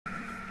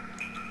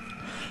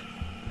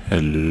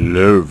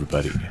Hello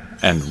everybody,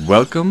 and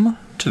welcome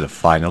to the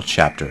final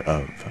chapter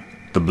of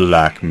The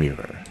Black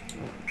Mirror.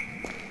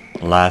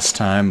 Last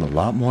time, a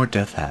lot more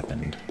death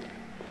happened.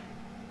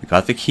 We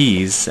got the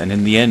keys, and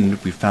in the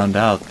end, we found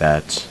out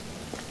that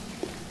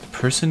the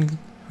person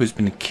who's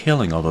been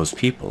killing all those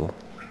people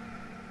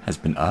has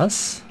been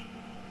us?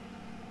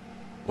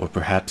 Or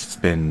perhaps it's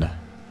been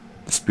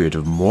the spirit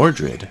of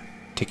Mordred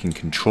taking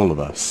control of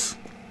us.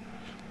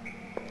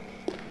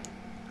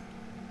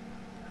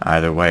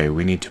 Either way,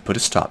 we need to put a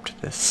stop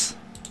to this.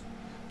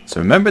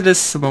 So remember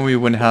this when we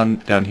went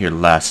down here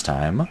last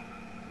time.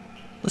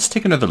 Let's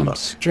take another look.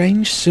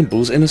 Strange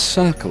symbols in a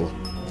circle.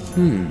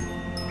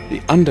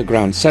 The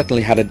underground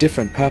certainly had a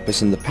different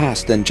purpose in the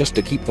past than just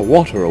to keep the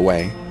water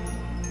away.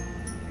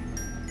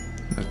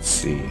 Let's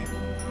see.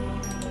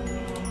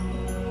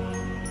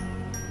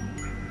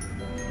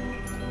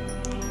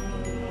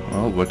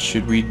 Well, what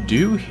should we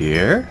do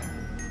here?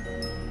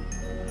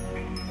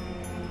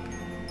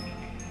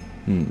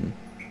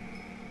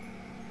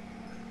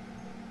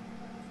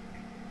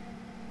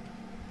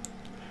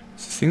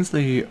 Seems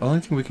the only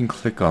thing we can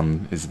click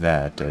on is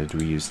that. Do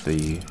we use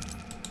the...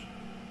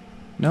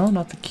 No,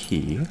 not the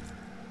key.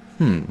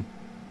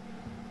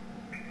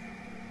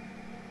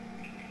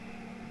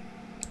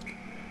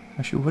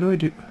 Actually, what do I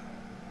do?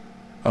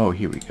 Oh,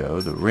 here we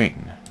go, the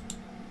ring.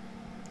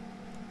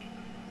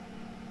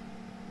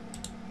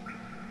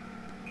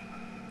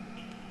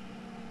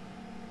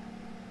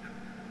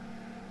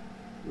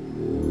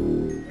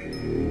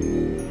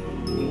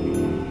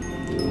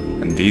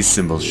 And these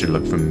symbols should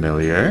look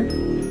familiar.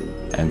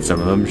 And some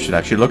of them should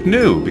actually look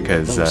new,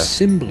 because... Those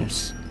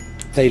symbols.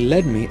 They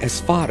led me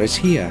as far as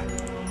here.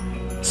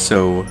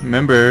 So,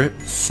 remember,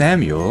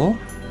 Samuel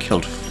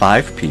killed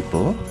 5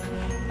 people,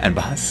 and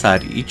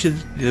beside each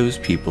of those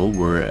people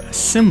were a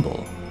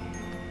symbol.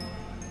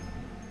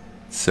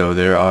 So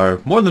there are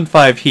more than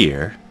 5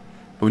 here,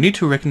 but we need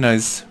to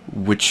recognize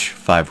which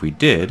 5 we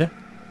did.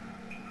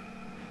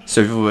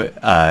 So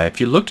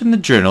if you looked in the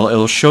journal,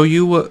 it'll show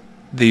you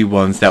the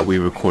ones that we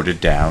recorded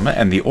down,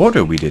 and the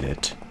order we did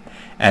it.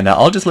 And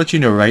I'll just let you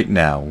know right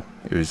now.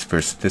 It was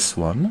first this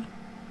one.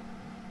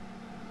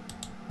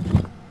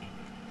 And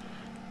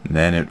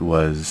then it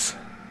was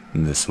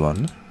this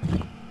one.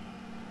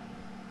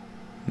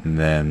 And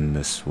then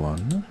this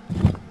one.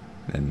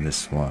 And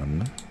this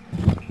one.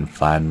 And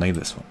finally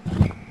this one.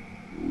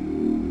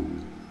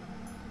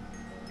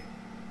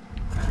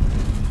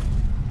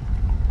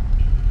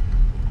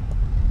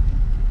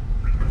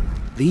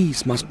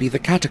 These must be the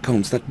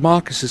catacombs that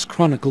Marcus's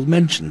chronicle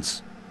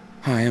mentions.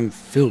 I am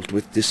filled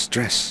with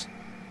distress.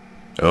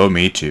 Oh,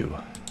 me too.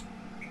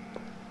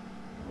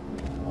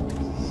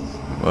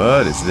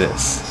 What is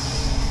this?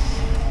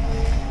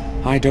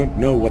 I don't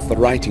know what the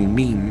writing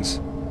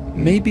means.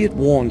 Maybe it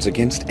warns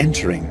against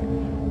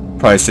entering.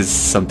 Probably says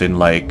something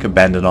like,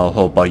 abandon all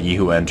hope by ye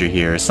who enter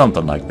here,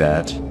 something like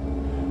that.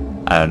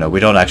 I don't know, we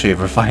don't actually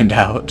ever find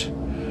out.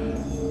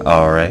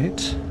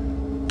 Alright.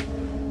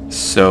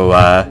 So,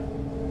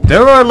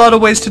 there are a lot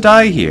of ways to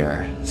die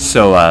here.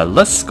 So,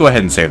 let's go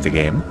ahead and save the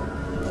game.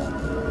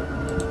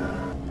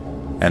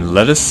 And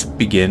let us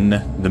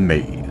begin the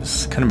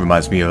maze. Kind of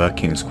reminds me of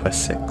King's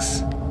Quest VI.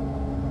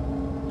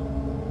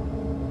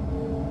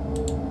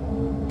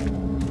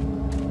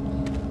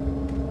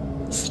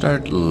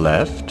 Start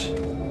left.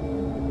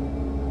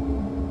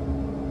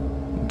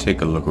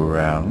 Take a look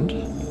around.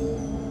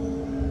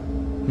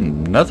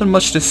 Nothing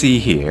much to see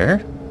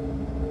here.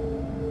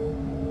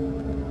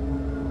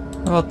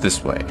 How about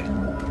this way?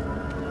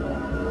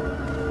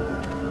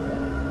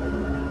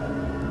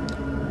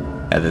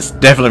 Yeah, this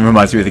definitely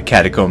reminds me of the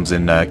catacombs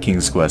in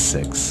King's Quest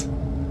VI.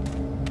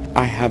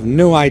 I have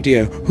no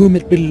idea whom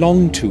it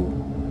belonged to.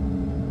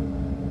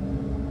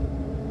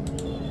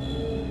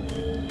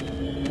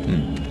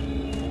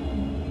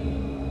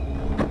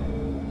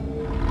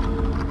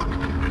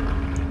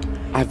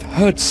 I've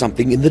heard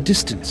something in the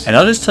distance. And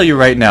I'll just tell you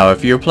right now,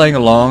 if you're playing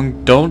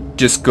along, don't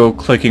just go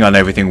clicking on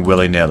everything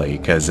willy-nilly,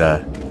 because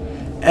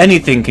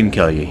anything can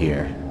kill you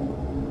here.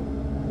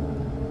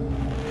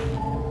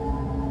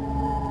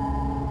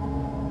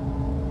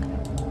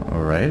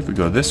 Alright, if we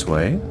go this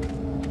way...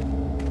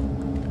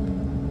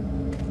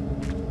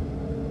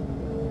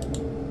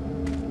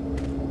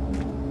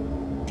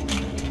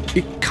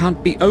 It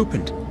can't be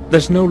opened.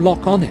 There's no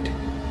lock on it.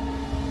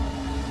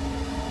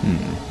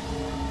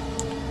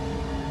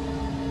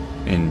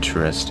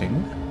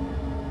 Interesting.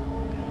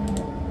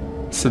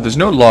 So there's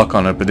no lock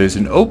on it, but there's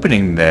an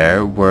opening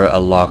there where a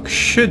lock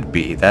should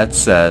be.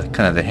 That's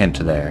kind of the hint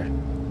there.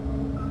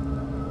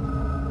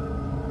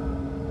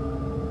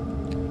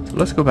 So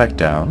let's go back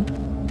down.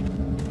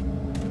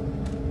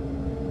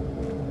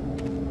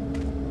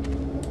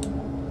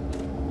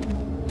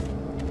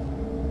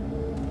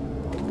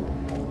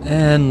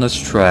 And let's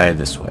try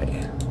this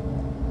way.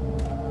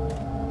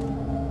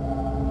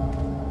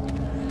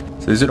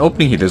 So there's an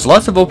opening here. There's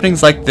lots of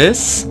openings like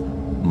this.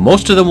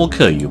 Most of them will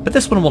kill you, but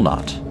this one will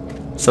not.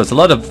 So it's a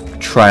lot of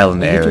trial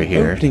and error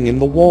here. Opening in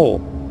the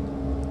wall.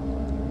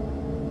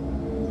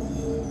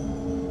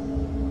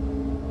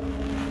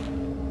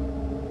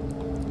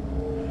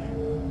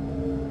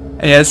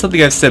 And yeah, it's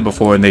something I've said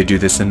before, and they do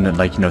this in,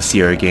 like, you know,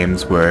 Sierra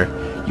games, where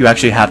you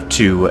actually have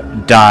to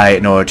die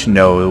in order to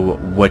know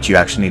what you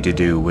actually need to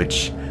do,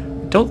 which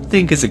I don't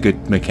think is a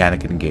good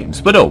mechanic in games.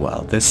 But oh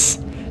well, this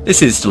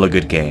is still a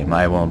good game.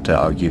 I won't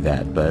argue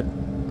that, but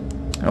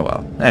oh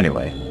well.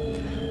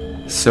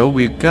 Anyway, so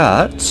we've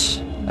got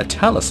a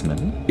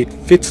talisman. It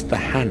fits the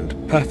hand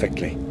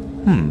perfectly.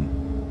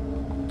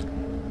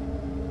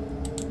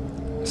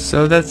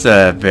 So that's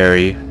a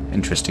very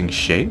interesting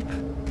shape.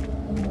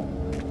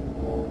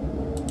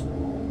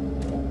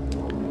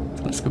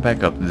 Let's go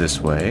back up this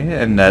way.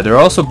 And there are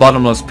also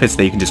bottomless pits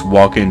that you can just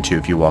walk into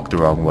if you walk the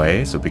wrong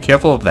way, so be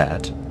careful of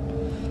that.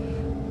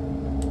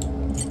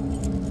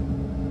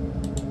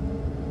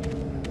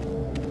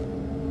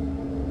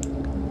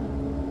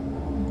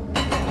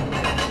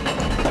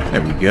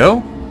 There we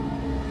go.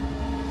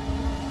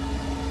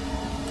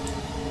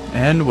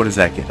 And what does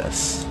that get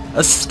us?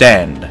 A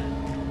stand.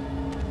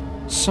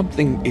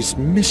 Something is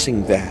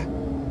missing there.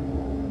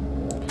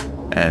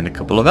 And a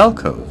couple of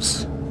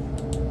alcoves.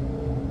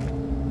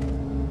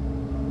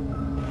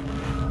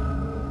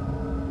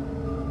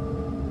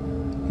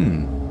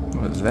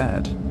 What is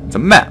that? It's a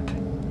map.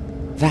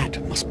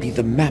 That must be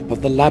the map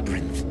of the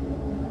labyrinth.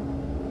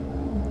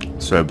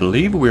 So I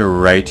believe we're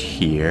right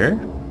here.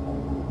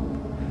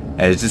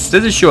 And it just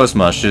doesn't show us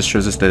much, just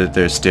shows us that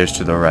there's stairs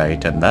to the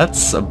right, and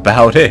that's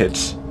about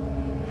it.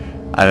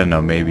 I don't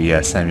know,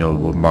 maybe Samuel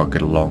will mark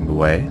it along the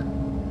way.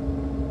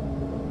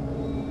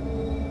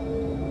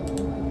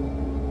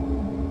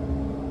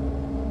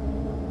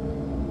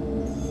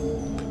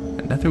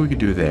 Nothing we could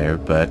do there,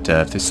 but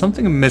if there's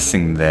something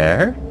missing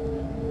there,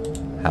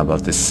 how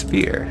about this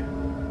spear?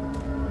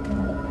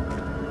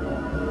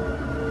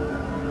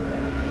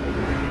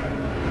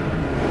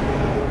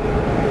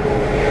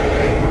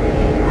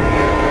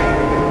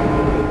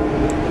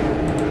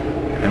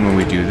 And when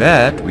we do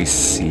that, we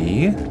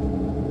see...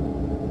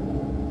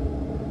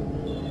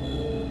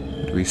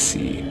 What do we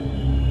see?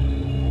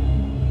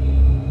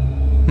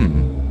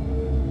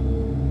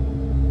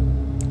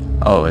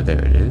 Oh,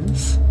 there it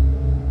is.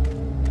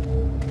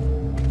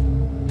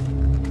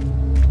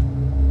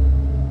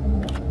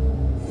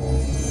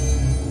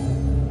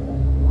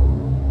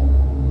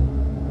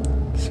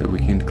 So we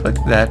can click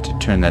that to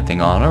turn that thing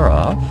on or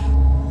off.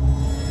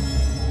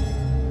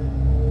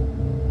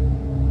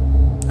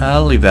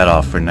 I'll leave that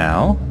off for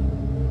now.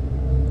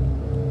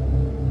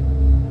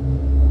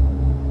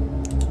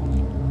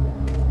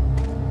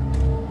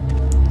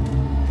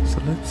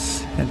 So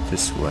let's head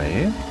this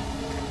way.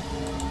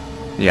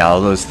 Yeah,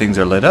 all those things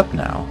are lit up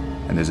now.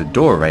 And there's a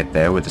door right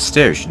there where the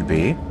stairs should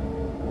be.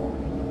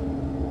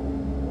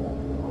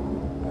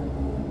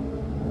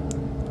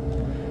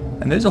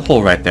 And there's a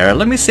hole right there.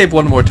 Let me save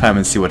one more time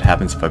and see what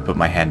happens if I put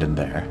my hand in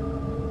there.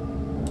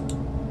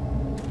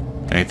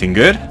 Anything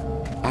good?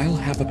 I'll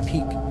have a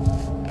peek.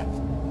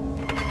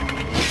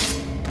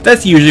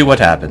 That's usually what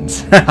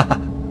happens.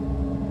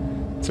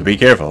 So be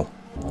careful.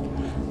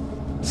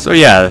 So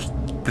yeah,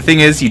 the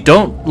thing is, you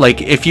don't,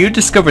 like, if you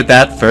discovered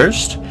that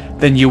first,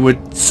 then you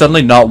would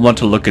suddenly not want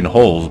to look in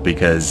holes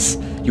because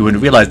you would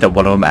realize that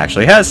one of them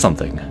actually has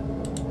something.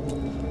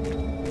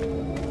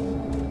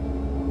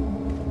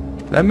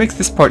 That makes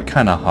this part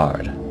kind of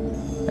hard.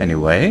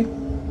 Anyway.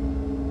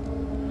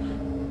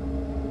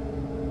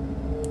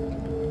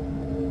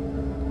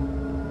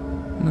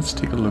 Let's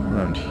take a look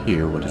around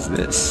here. What is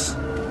this?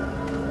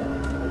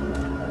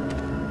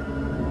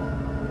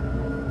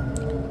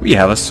 We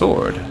have a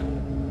sword.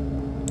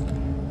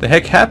 The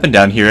heck happened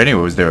down here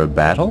anyway? Was there a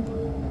battle?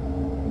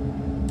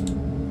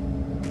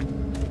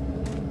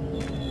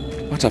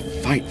 What a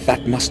fight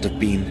that must have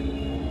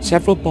been.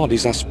 Several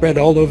bodies are spread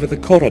all over the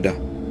corridor.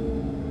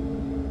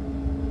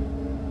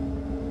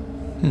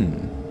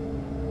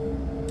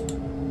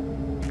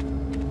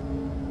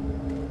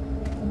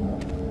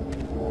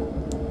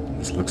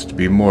 This looks to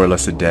be more or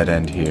less a dead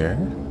end here.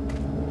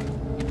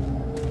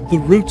 The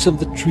roots of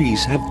the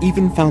trees have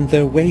even found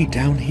their way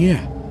down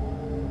here.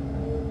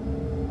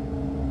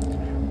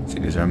 Let's see,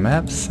 does our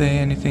map say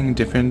anything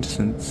different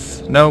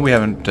since... No, we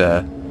haven't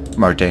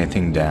marked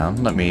anything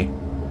down. Let me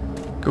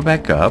go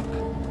back up.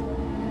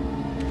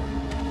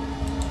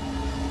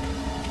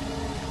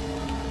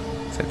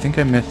 So I think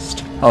I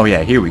missed... Oh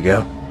yeah, here we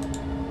go.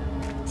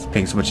 Just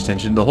paying so much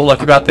attention to the whole I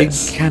forgot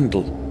this. Big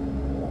candle.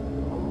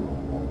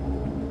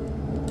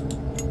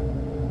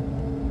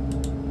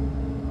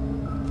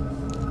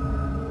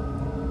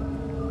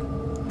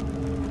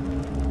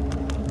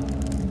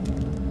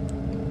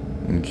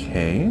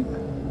 Okay.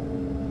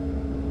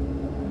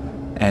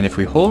 And if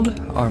we hold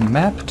our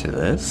map to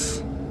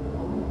this...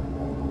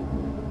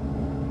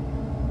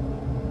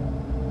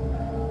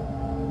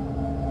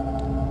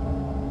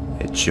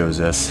 It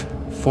shows us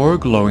 4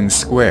 glowing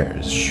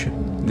squares.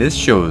 This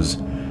shows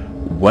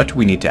what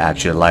we need to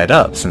actually light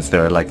up, since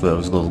there are like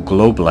those little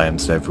globe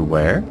lamps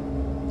everywhere.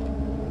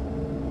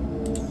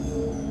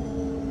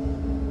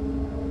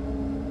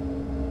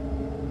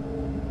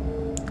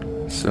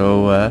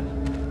 So,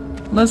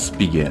 let's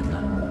begin.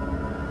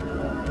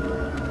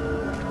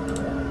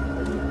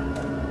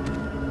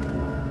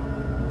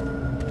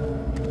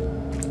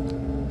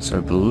 So I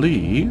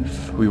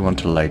believe we want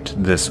to light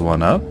this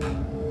one up.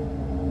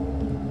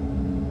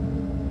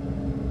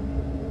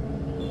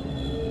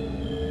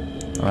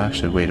 Oh,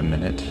 actually, wait a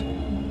minute.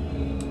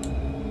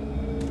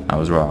 I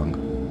was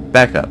wrong.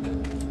 Back up.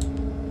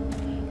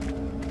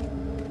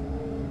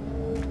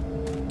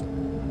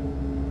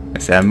 I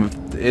said,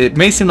 it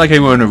may seem like I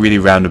go in a really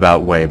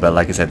roundabout way, but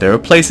like I said, there are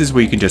places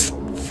where you can just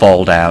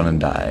fall down and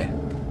die.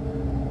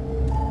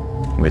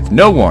 With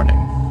no warning.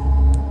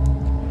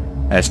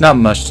 And it's not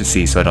much to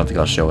see, so I don't think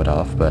I'll show it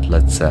off, but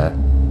let's,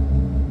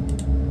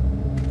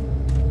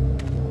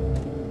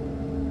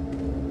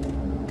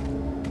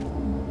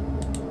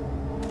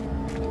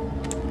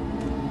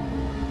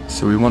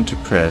 So we want to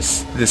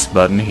press this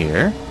button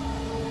here.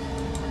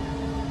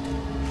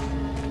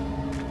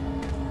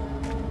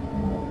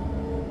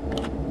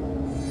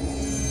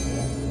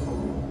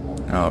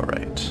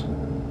 Alright.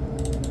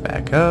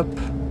 Back up.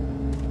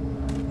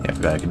 Yeah, I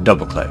forgot I could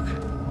double click.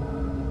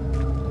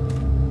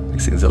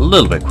 Makes things a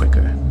little bit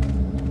quicker.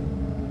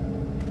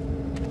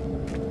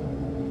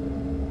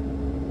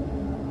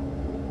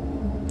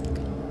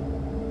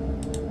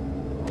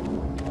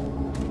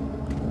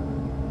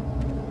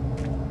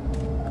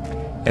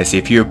 Yeah, see,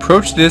 if you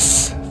approach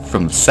this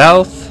from the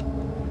south,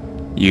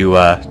 you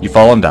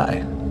fall and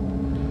die.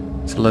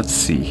 So let's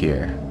see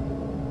here.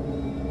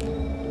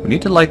 We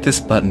need to light this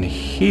button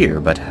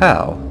here, but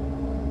how?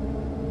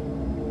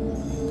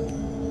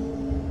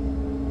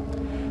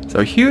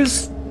 So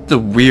here's the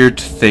weird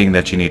thing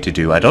that you need to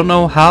do. I don't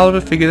know how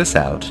to figure this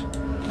out.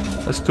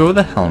 Let's throw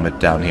the helmet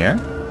down here.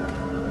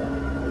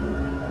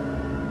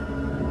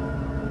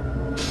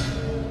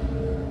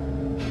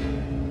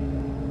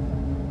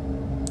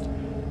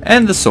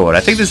 And the sword.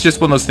 I think this is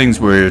just one of those things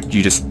where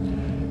you just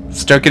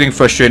start getting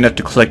frustrated enough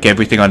to click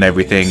everything on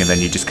everything, and then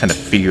you just kind of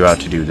figure out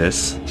to do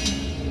this.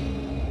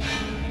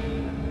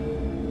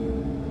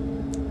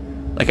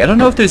 Like, I don't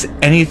know if there's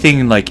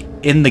anything, like,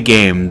 in the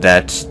game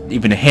that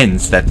even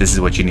hints that this is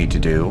what you need to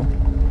do.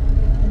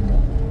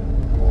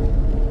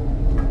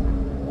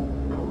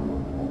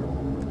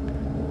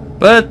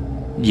 But,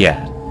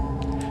 yeah.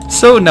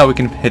 So now we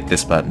can hit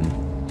this button.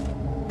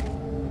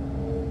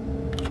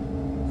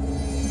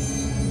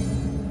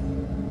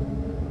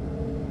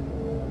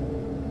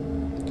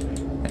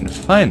 And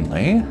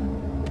finally,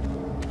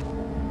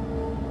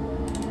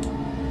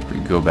 we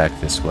go back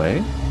this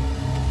way.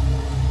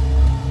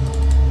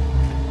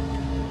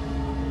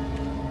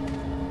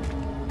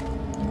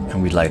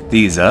 And we light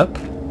these up.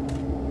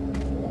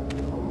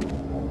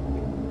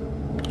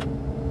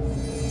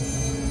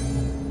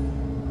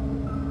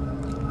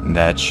 And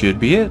that should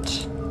be it.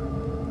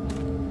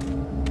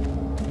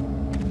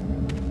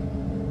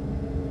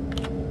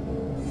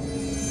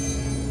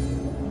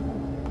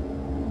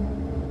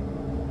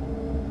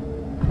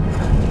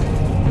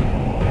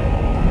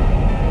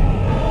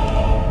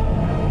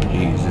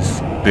 Jeez, this is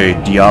very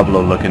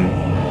Diablo looking.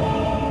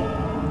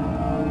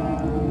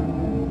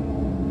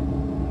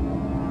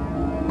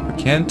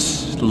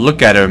 Can't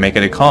look at it or make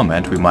any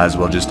comment, we might as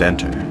well just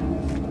enter.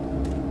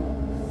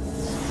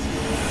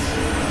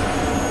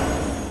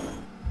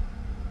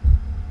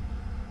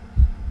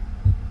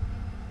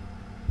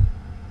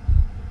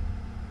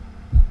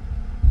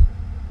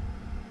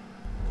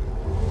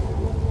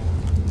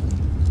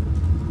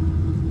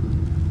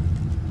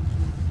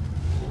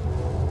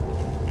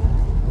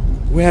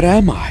 Where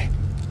am I?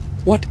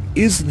 What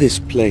is this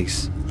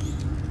place?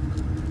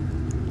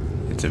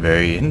 It's a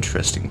very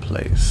interesting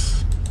place.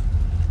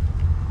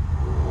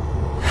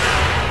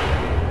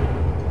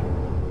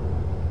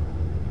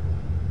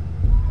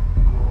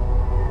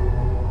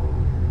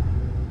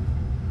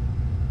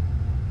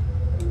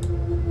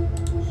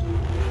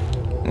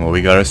 Well,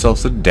 we got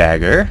ourselves a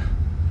dagger.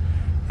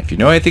 If you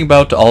know anything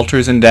about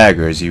altars and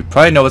daggers, you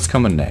probably know what's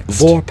coming next.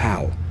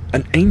 Vorpal,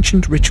 an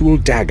ancient ritual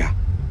dagger.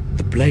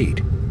 The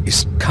blade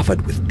is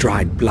covered with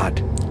dried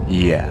blood.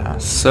 Yeah,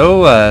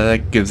 so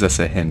that gives us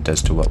a hint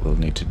as to what we'll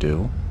need to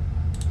do.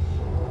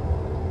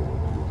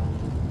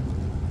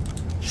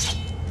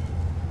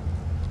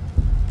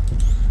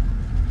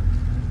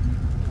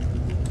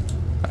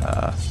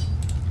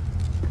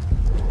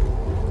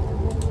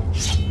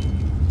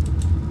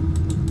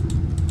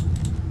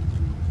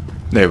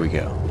 There we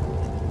go.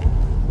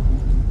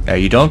 Now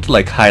you don't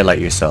like highlight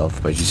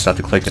yourself, but you just have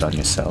to click it on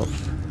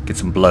yourself. Get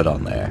some blood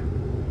on there.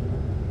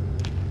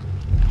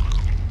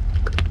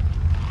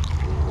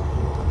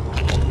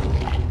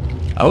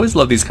 I always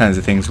love these kinds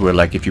of things where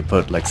like if you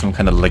put like some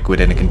kind of liquid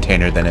in a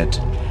container, then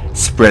it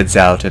spreads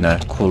out in a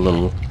cool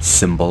little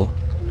symbol.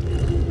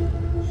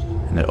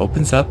 And it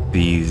opens up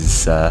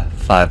these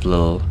 5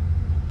 little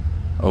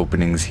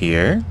openings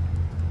here.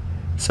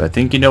 So I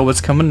think you know what's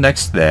coming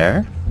next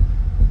there.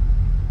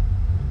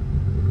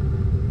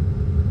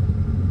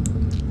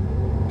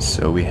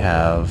 So we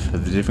have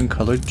the different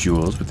colored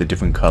jewels with the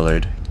different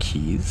colored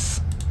keys.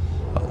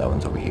 Oh, that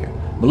one's over here.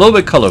 I'm a little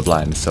bit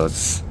colorblind, so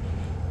it's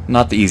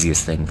not the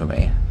easiest thing for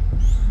me.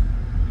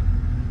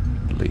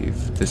 I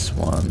believe this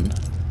one,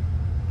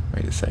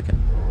 wait a second,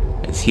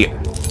 is here.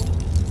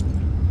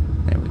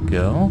 There we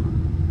go.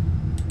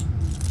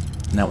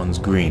 And that one's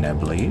green, I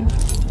believe.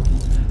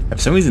 For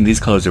some reason, these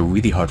colors are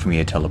really hard for me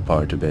to tell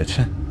apart a bit.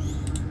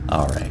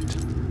 Alright.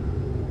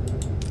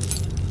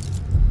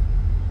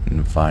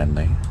 And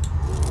finally...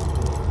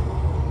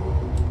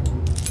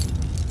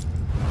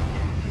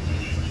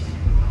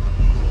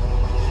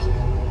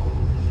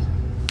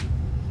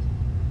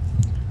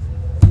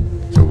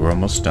 So we're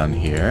almost done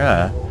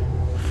here.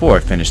 Before I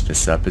finish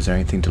this up, is there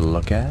anything to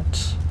look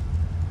at?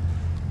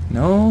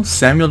 No,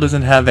 Samuel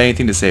doesn't have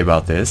anything to say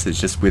about this. It's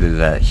just with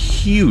that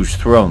huge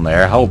throne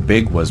there. How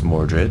big was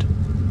Mordred?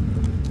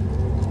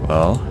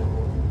 Well,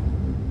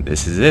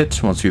 this is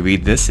it. Once we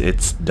read this,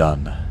 it's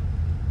done.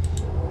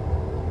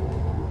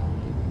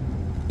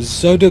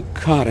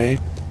 Zodocare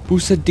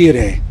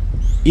pusadire,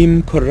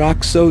 im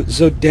coraxo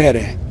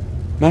zodere,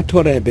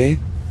 matorebe,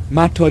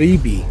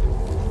 matoribi,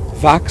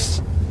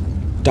 vax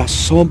da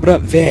sobra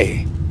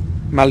ve,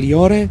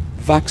 maliore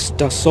vax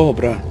da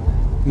sobra,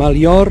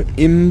 malior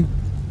im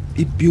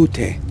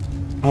ibute,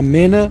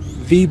 amena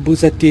vi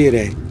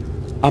busatire,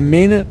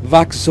 amena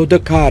vax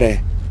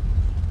zodocare.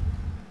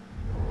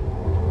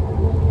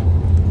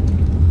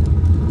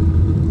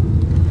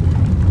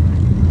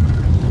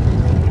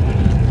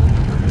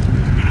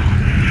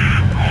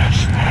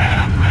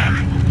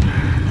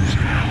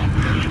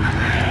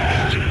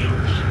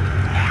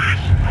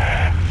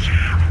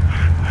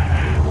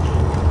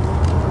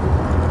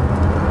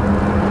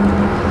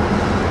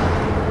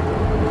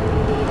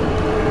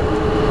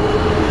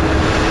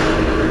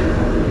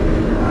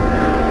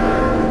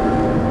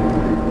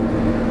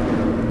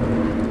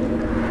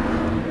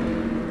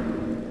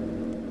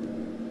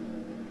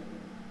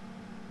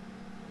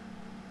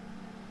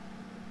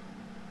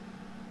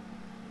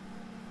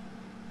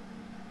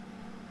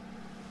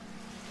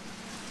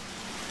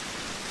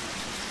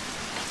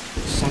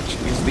 Such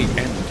is the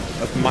end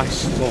of my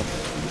story.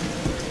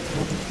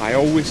 I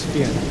always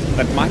feared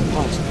that my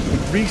past would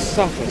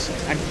resurface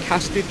and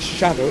cast its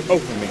shadow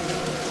over me.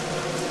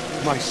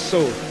 My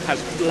soul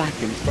has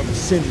blackened from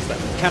sins that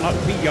cannot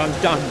be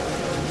undone.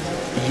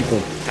 Evil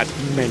had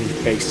many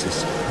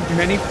faces,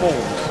 many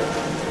forms.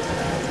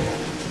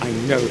 I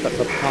know that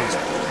the past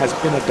has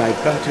been a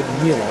diverted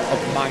mirror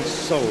of my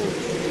soul.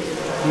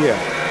 Here,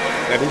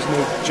 there is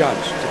no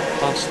judge to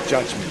pass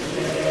judgment.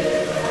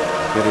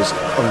 There is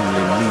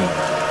only me.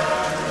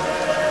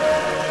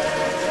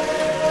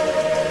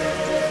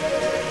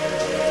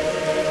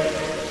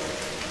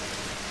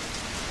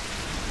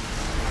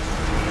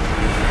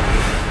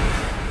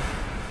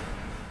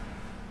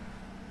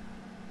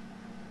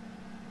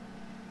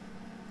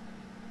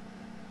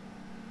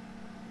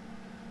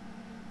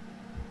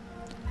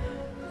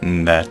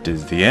 And that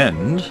is the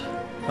end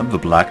of the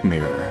Black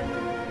Mirror.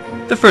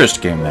 The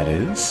first game, that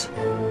is.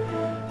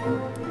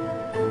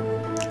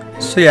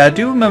 So yeah, I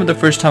do remember the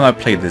first time I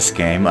played this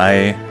game,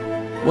 I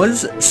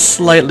was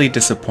slightly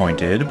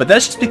disappointed, but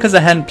that's just because I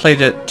hadn't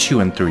played it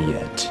 2 and 3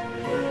 yet.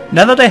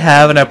 Now that I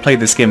have and I played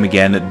this game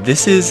again,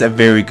 this is a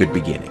very good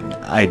beginning.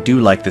 I do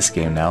like this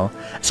game now.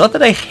 It's not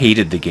that I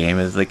hated the game,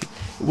 it was a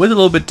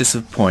little bit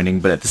disappointing,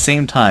 but at the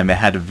same time it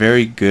had a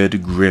very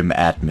good grim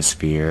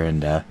atmosphere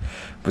and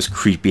was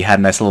creepy, had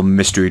a nice little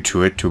mystery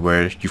to it to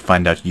where you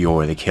find out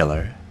you're the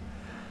killer.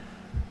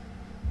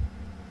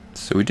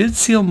 So we did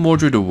seal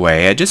Mordred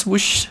away. I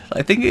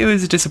think it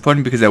was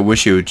disappointing because I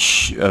wish it would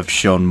have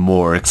shown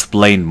more,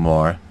 explained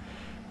more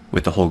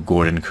with the whole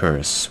Gordon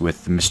curse,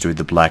 with the mystery of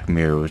the Black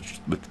Mirror,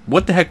 with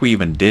what the heck we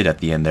even did at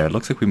the end there. It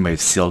looks like we may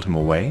have sealed him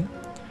away.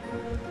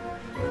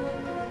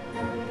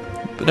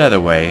 But either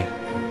way,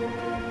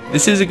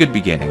 this is a good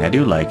beginning. I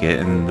do like it,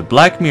 and the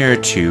Black Mirror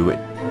 2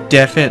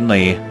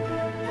 definitely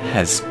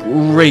has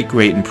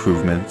great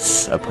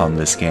improvements upon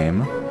this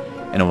game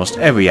in almost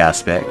every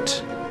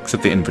aspect,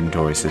 except the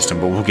inventory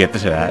system, but we'll get to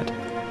that.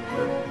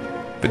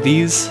 But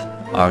these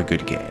are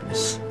good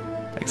games.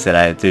 Like I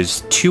said,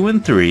 there's 2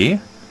 and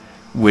 3,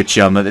 which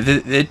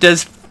it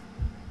does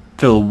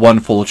fill one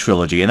full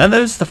trilogy, and then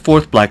there's the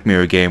 4th Black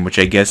Mirror game, which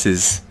I guess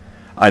is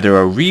either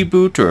a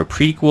reboot or a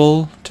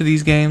prequel to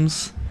these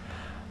games.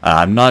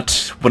 I'm not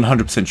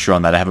 100% sure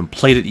on that. I haven't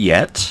played it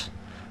yet,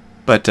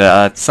 but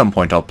at some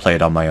point I'll play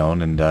it on my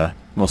own, and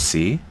we'll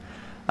see.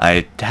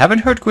 I haven't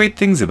heard great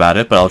things about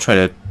it, but I'll try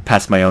to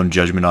pass my own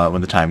judgment on it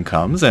when the time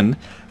comes, and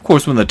of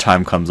course when the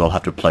time comes I'll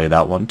have to play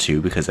that one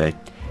too, because I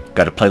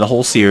gotta play the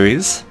whole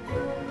series.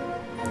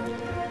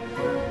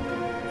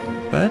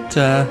 But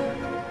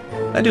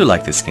I do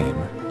like this game.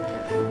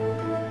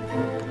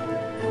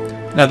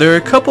 Now there are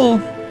a couple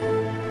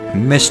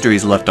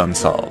mysteries left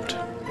unsolved.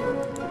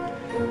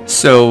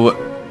 So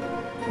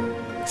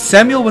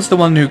Samuel was the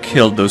one who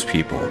killed those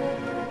people,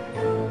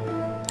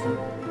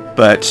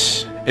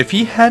 but if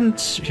he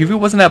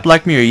wasn't at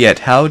Black Mirror yet,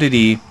 how did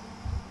he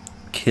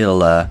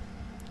kill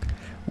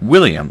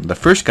William, the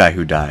first guy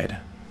who died?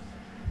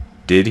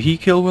 Did he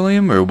kill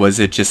William, or was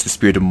it just the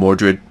spirit of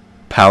Mordred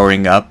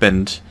powering up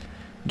and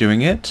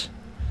doing it?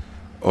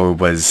 Or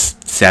was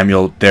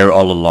Samuel there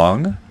all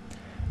along?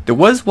 There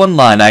was one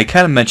line, I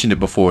kind of mentioned it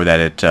before, that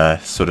it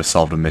sort of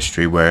solved a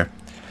mystery, where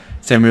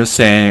Samuel's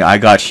saying, I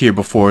got here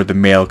before the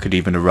mail could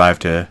even arrive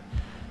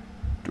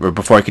or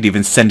before I could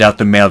even send out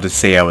the mail to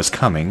say I was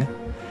coming.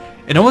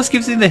 It almost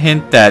gives me the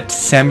hint that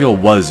Samuel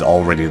was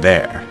already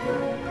there.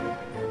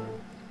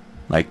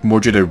 Like,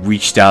 Mordred had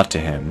reached out to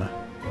him.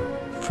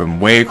 From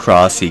way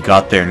across, he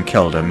got there and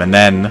killed him, and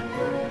then,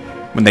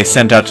 when they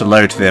sent out the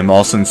letter to them,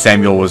 all of a sudden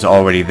Samuel was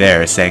already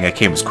there, saying I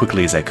came as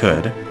quickly as I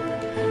could.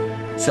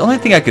 It's the only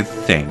thing I could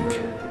think.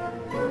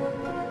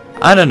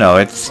 I don't know,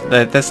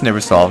 that's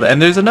never solved.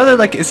 And there's another,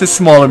 like, it's a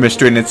smaller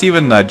mystery, and it's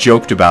even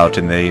joked about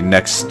in the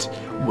next,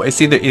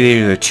 it's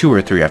either 2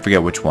 or 3, I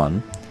forget which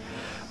one.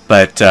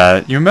 But,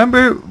 you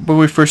remember when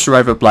we first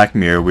arrived at Black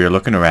Mirror, we were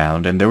looking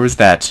around, and there was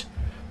that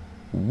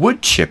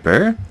wood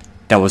chipper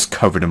that was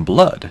covered in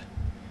blood.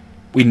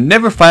 We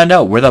never found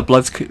out where that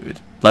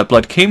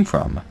blood came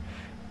from.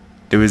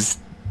 There was,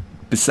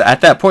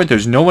 at that point,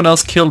 there's no one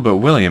else killed but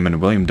William, and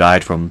William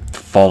died from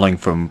falling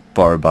from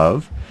far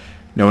above.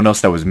 No one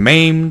else that was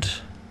maimed.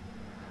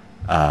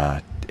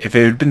 If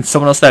it had been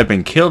someone else that had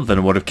been killed, then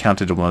it would have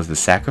counted as one of the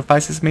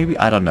sacrifices, maybe?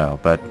 I don't know,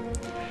 but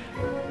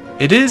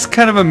it is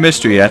kind of a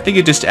mystery. I think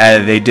it just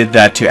added, they did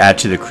that to add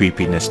to the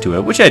creepiness to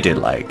it, which I did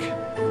like.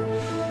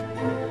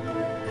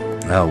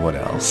 Oh, what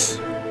else?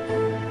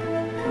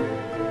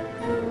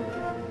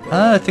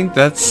 I think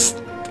that's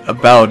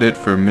about it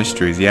for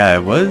mysteries. Yeah,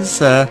 it was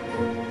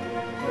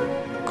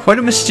quite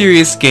a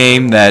mysterious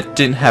game that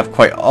didn't have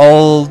quite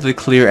all the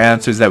clear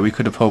answers that we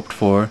could have hoped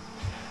for.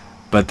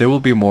 But there will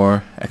be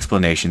more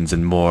explanations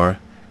and more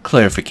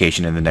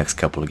clarification in the next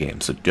couple of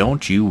games, so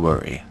don't you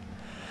worry.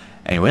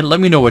 Anyway, let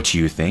me know what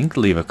you think.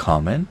 Leave a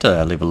comment,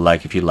 leave a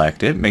like if you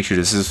liked it. Make sure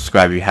to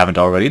subscribe if you haven't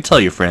already.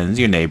 Tell your friends,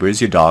 your neighbors,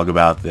 your dog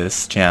about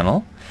this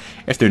channel,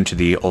 if they're into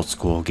the old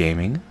school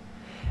gaming.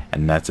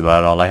 And that's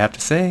about all I have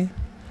to say.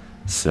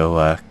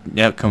 So,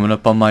 yeah, coming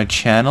up on my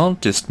channel,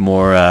 just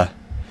more,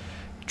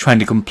 trying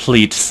to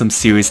complete some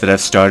series that I've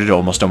started.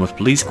 Almost done with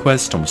Police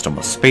Quest, almost done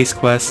with Space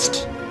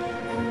Quest.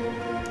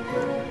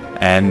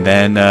 And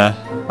then,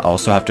 I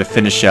also have to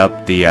finish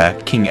up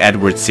the, King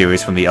Edward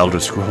series from the Elder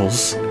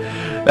Scrolls.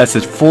 That's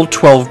a full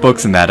 12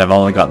 books in that. I've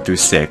only gotten through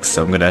 6,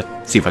 so I'm gonna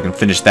see if I can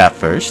finish that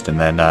first, and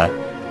then,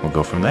 we'll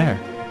go from there.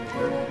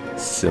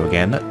 So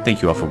again,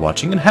 thank you all for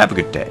watching, and have a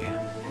good day.